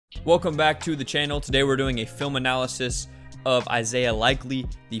Welcome back to the channel. Today we're doing a film analysis of Isaiah Likely,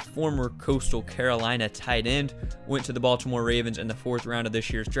 the former Coastal Carolina tight end. Went to the Baltimore Ravens in the 4th round of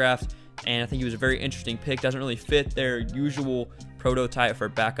this year's draft, and I think he was a very interesting pick. Doesn't really fit their usual prototype for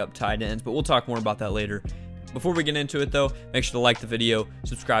backup tight ends, but we'll talk more about that later. Before we get into it though, make sure to like the video,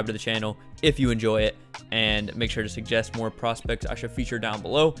 subscribe to the channel if you enjoy it, and make sure to suggest more prospects I should feature down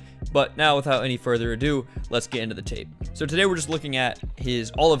below. But now, without any further ado, let's get into the tape. So today we're just looking at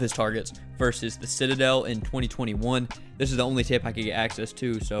all of his targets versus the Citadel in 2021. This is the only tape I could get access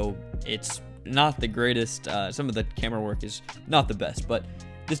to, so it's not the greatest. Some of the camera work is not the best, but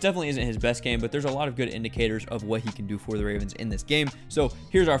this definitely isn't his best game, but there's a lot of good indicators of what he can do for the Ravens in this game. So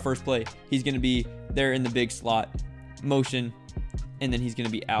here's our first play. He's going to be there in the big slot, motion, and then he's going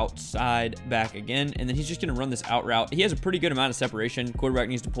to be outside back again, and then he's just going to run this out route. He has a pretty good amount of separation. Quarterback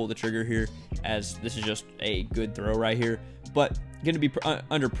needs to pull the trigger here, as this is just a good throw right here, but going to be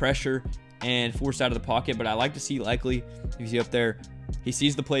under pressure and forced out of the pocket. But I like to see Likely, you see up there, he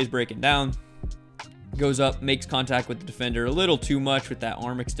sees the plays breaking down, goes up, makes contact with the defender a little too much with that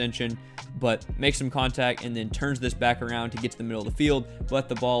arm extension, but makes some contact and then turns this back around to get to the middle of the field, but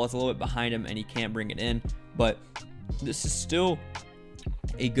the ball is a little bit behind him and he can't bring it in. But this is still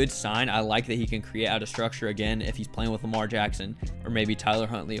a good sign. I like that he can create out of structure again if he's playing with Lamar Jackson, or maybe Tyler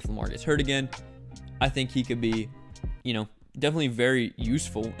Huntley if Lamar gets hurt again. I think he could be, definitely very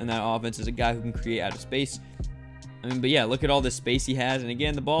useful in that offense as a guy who can create out of space. But yeah, look at all this space he has, and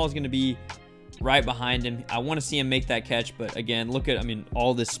again, the ball is going to be right behind him. I want to see him make that catch, but again, look at,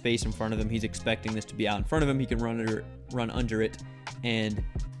 all this space in front of him. He's expecting this to be out in front of him. He can run under it and,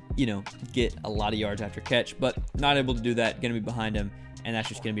 get a lot of yards after catch, but not able to do that. Going to be behind him, and that's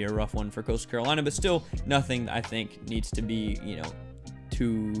just going to be a rough one for Coastal Carolina, but still nothing I think needs to be,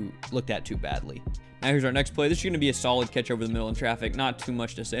 looked at too badly. Now here's our next play. This is going to be a solid catch over the middle in traffic. Not too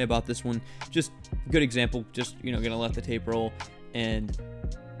much to say about this one. Just good example. Just, going to let the tape roll and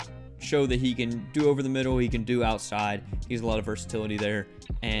show that he can do over the middle, he can do outside. He has a lot of versatility there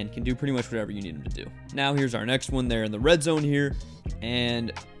and can do pretty much whatever you need him to do. Now here's our next one there in the red zone here,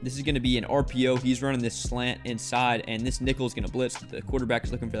 and this is going to be an RPO. He's running this slant inside, and this nickel is going to blitz. The quarterback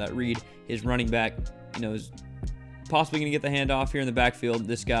is looking for that read. His running back, is possibly going to get the handoff here in the backfield.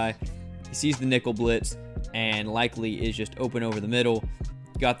 This guy, he sees the nickel blitz, and Likely is just open over the middle.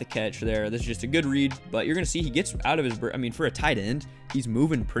 Got the catch there. This is just a good read, but you're going to see he gets out of his, for a tight end, he's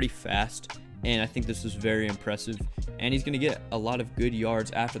moving pretty fast, and I think this is very impressive, and he's going to get a lot of good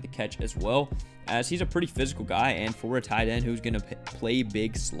yards after the catch as well, as he's a pretty physical guy, and for a tight end who's going to play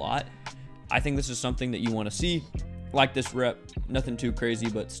big slot, I think this is something that you want to see. Like this rep, nothing too crazy,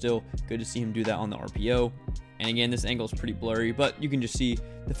 but still good to see him do that on the RPO. And again, this angle is pretty blurry, but you can just see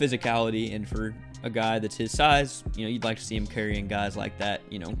the physicality, and for a guy that's his size, you'd like to see him carrying guys like that,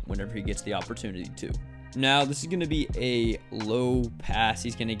 whenever he gets the opportunity to. Now, this is going to be a low pass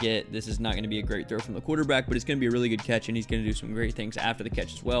he's going to get. This is not going to be a great throw from the quarterback, but it's going to be a really good catch, and he's going to do some great things after the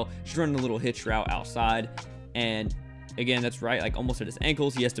catch as well. Just running a little hitch route outside, and again, that's right, like almost at his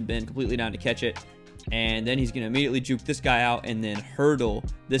ankles. He has to bend completely down to catch it, and then he's going to immediately juke this guy out and then hurdle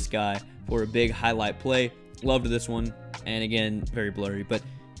this guy for a big highlight play. Loved this one, and again, very blurry, but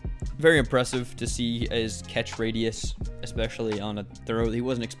very impressive to see his catch radius, especially on a throw that he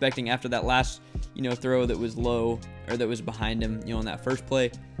wasn't expecting after that last, throw that was low, or that was behind him, on that first play.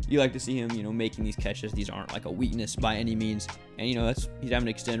 You like to see him, making these catches. These aren't like a weakness by any means, and he's having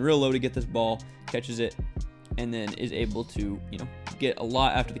to extend real low to get this ball, catches it, and then is able to, get a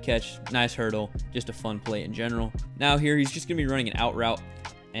lot after the catch. Nice hurdle, just a fun play in general. Now here, he's just gonna be running an out route,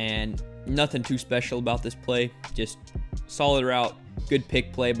 and nothing too special about this play, just solid route, good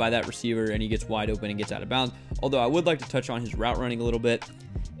pick play by that receiver, and he gets wide open and gets out of bounds. Although I would like to touch on his route running a little bit.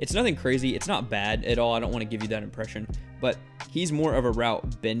 It's nothing crazy. It's not bad at all. I don't want to give you that impression, but he's more of a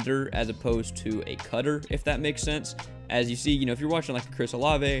route bender as opposed to a cutter, if that makes sense. As you see, if you're watching like Chris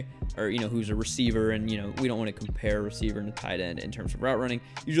Olave, or, who's a receiver, and, we don't want to compare receiver and a tight end in terms of route running.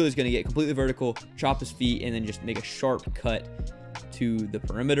 Usually he's going to get completely vertical, chop his feet, and then just make a sharp cut to the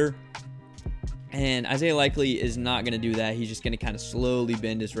perimeter. And Isaiah Likely is not going to do that. He's just going to kind of slowly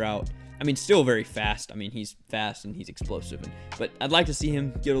bend his route. Still very fast. He's fast and he's explosive. But I'd like to see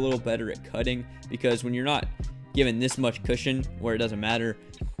him get a little better at cutting, because when you're not given this much cushion where it doesn't matter,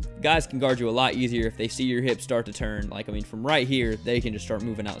 guys can guard you a lot easier if they see your hips start to turn. From right here, they can just start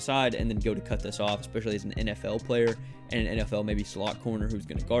moving outside and then go to cut this off, especially as an NFL player and an NFL maybe slot corner who's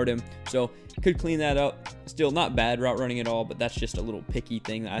going to guard him. So could clean that up. Still not bad route running at all, but that's just a little picky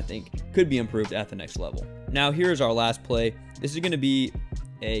thing that I think could be improved at the next level. Now here's our last play. This is going to be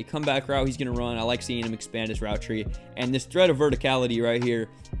a comeback route he's going to run. I like seeing him expand his route tree. And this thread of verticality right here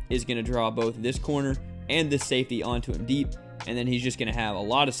is going to draw both this corner and this safety onto him deep. And then he's just going to have a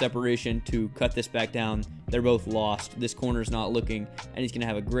lot of separation to cut this back down. They're both lost. This corner's not looking, and he's going to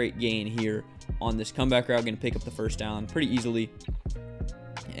have a great gain here on this comeback route. Going to pick up the first down pretty easily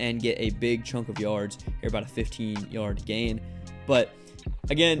and get a big chunk of yards here, about a 15-yard gain. But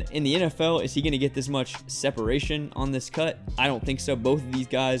again, in the NFL, is he going to get this much separation on this cut? I don't think so. Both of these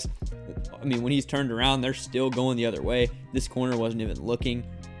guys, I mean, when he's turned around, they're still going the other way. This corner wasn't even looking,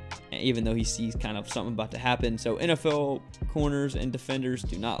 even though he sees kind of something about to happen. So NFL corners and defenders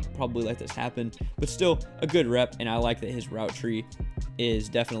do not probably let this happen, but still a good rep. And I like that his route tree is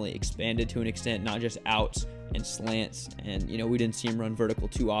definitely expanded to an extent, not just outs and slants. And, you know, we didn't see him run vertical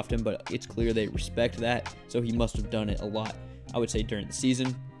too often, but it's clear they respect that. So he must have done it a lot, I would say, during the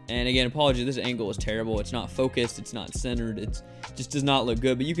season. And again, apologies, this angle is terrible. It's not focused, it's not centered, it just does not look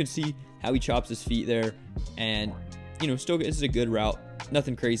good. But you can see how he chops his feet there. And, you know, still, this is a good route.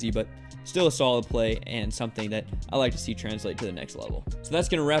 Nothing crazy, but still a solid play and something that I like to see translate to the next level. So that's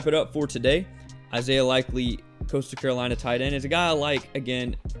going to wrap it up for today. Isaiah Likely, Coastal Carolina tight end, is a guy I like.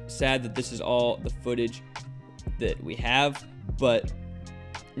 Again, sad that this is all the footage that we have, but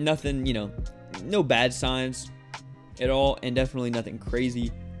nothing, you know, no bad signs at all, and definitely nothing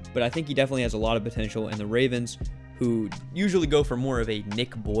crazy. But I think he definitely has a lot of potential, and the Ravens, who usually go for more of a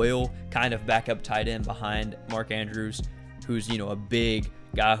Nick Boyle kind of backup tight end behind Mark Andrews, who's, you know, a big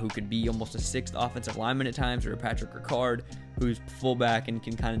guy who could be almost a sixth offensive lineman at times, or a Patrick Ricard, who's fullback and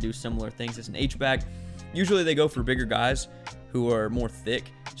can kind of do similar things as an H-back. Usually they go for bigger guys who are more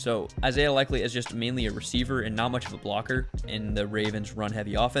thick. So Isaiah Likely is just mainly a receiver and not much of a blocker in the Ravens'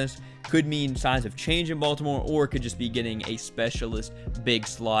 run-heavy offense. Could mean signs of change in Baltimore, or could just be getting a specialist big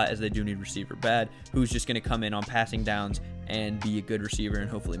slot, as they do need receiver bad, who's just going to come in on passing downs and be a good receiver and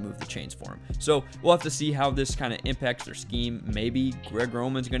hopefully move the chains for him. So we'll have to see how this kind of impacts their scheme. Maybe Greg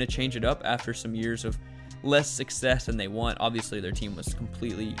Roman's going to change it up after some years of less success than they want. Obviously, their team was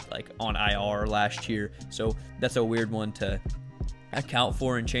completely like on IR last year, so that's a weird one to account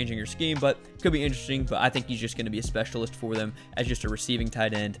for in changing your scheme, but could be interesting. But I think he's just going to be a specialist for them as just a receiving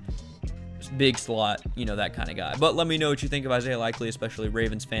tight end, big slot, you know, that kind of guy. But let me know what you think of Isaiah Likely, especially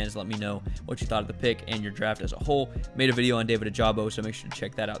Ravens fans. Let me know what you thought of the pick and your draft as a whole. Made a video on David Ojabo, so make sure to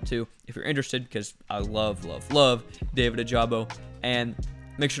check that out too if you're interested, because I love David Ojabo. And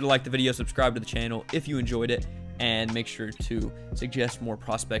make sure to like the video, subscribe to the channel if you enjoyed it, and make sure to suggest more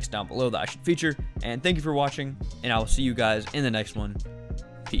prospects down below that I should feature. And thank you for watching, and I will see you guys in the next one.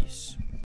 Peace.